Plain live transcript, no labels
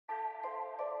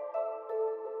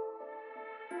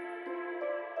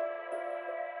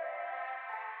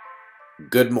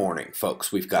Good morning,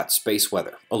 folks. We've got space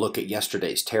weather, a look at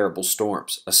yesterday's terrible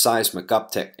storms, a seismic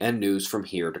uptick, and news from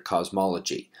here to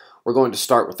cosmology. We're going to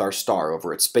start with our star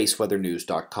over at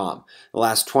spaceweathernews.com. The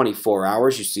last 24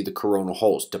 hours, you see the coronal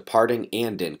holes departing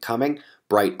and incoming.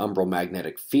 Bright umbral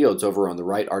magnetic fields over on the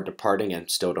right are departing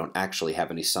and still don't actually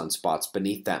have any sunspots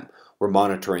beneath them. We're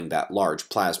monitoring that large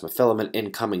plasma filament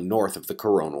incoming north of the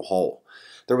coronal hole.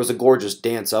 There was a gorgeous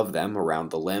dance of them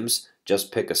around the limbs.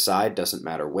 Just pick a side, doesn't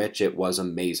matter which. It was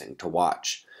amazing to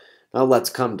watch. Now let's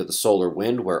come to the solar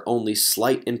wind, where only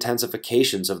slight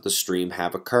intensifications of the stream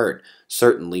have occurred.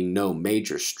 Certainly no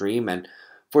major stream, and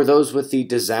for those with the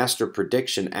disaster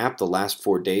prediction app, the last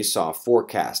 4 days saw a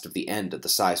forecast of the end of the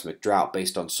seismic drought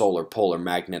based on solar polar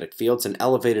magnetic fields and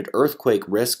elevated earthquake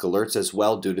risk alerts as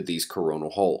well due to these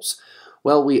coronal holes.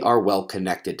 Well, we are well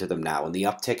connected to them now, and the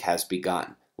uptick has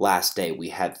begun. Last day we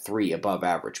had 3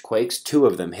 above-average quakes, 2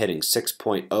 of them hitting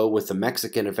 6.0, with the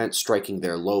Mexican event striking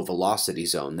their low-velocity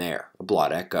zone there, a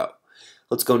blot echo.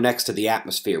 Let's go next to the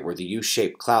atmosphere, where the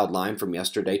U-shaped cloud line from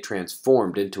yesterday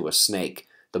transformed into a snake.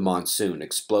 The monsoon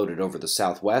exploded over the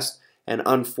southwest, and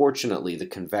unfortunately the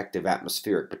convective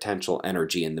atmospheric potential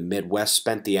energy in the Midwest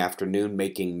spent the afternoon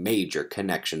making major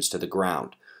connections to the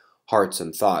ground. Hearts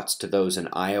and thoughts to those in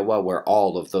Iowa, where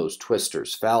all of those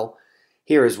twisters fell.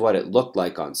 Here is what it looked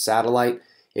like on satellite.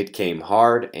 It came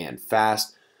hard and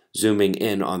fast, zooming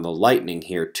in on the lightning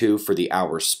here too for the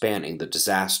hours spanning the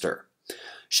disaster.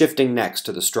 Shifting next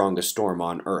to the strongest storm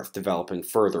on Earth, developing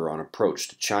further on approach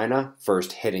to China,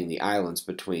 first hitting the islands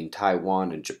between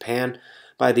Taiwan and Japan.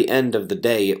 By the end of the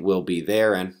day it will be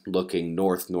there and looking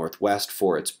north-northwest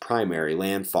for its primary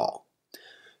landfall.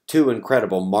 2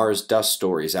 incredible Mars dust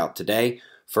stories out today.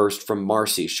 First from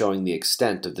Marcy, showing the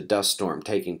extent of the dust storm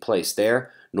taking place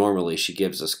there. Normally she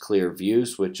gives us clear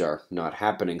views, which are not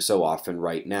happening so often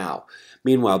right now.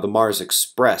 Meanwhile, the Mars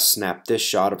Express snapped this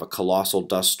shot of a colossal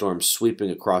dust storm sweeping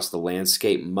across the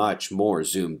landscape, much more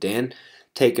zoomed in.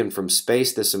 Taken from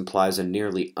space, this implies a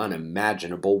nearly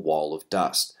unimaginable wall of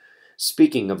dust.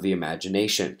 Speaking of the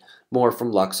imagination, more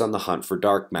from Lux on the hunt for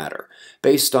dark matter.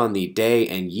 Based on the day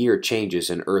and year changes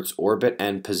in Earth's orbit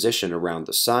and position around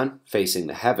the Sun, facing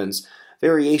the heavens,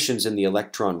 variations in the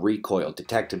electron recoil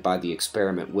detected by the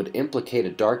experiment would implicate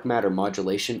a dark matter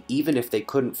modulation even if they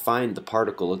couldn't find the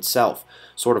particle itself.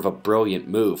 Sort of a brilliant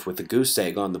move with a goose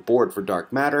egg on the board for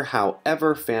dark matter.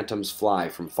 However, phantoms fly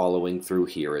from following through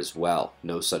here as well.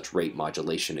 No such rate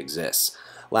modulation exists.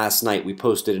 Last night we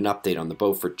posted an update on the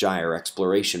Beaufort Gyre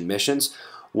exploration missions.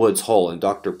 Woods Hole and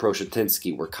Dr.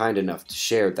 Proshatinsky were kind enough to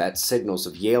share that signals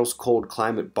of Yale's cold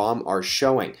climate bomb are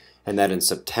showing, and that in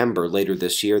September later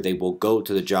this year they will go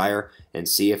to the Gyre and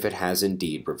see if it has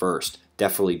indeed reversed.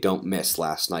 Definitely don't miss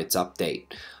last night's update.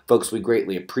 Folks, we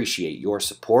greatly appreciate your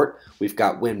support. We've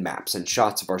got wind maps and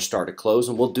shots of our star to close,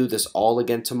 and we'll do this all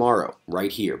again tomorrow,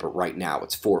 right here, but right now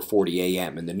it's 4:40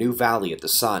 a.m. in the new Valley of the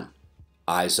Sun.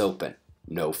 Eyes open,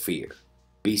 no fear.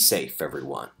 Be safe,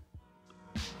 everyone.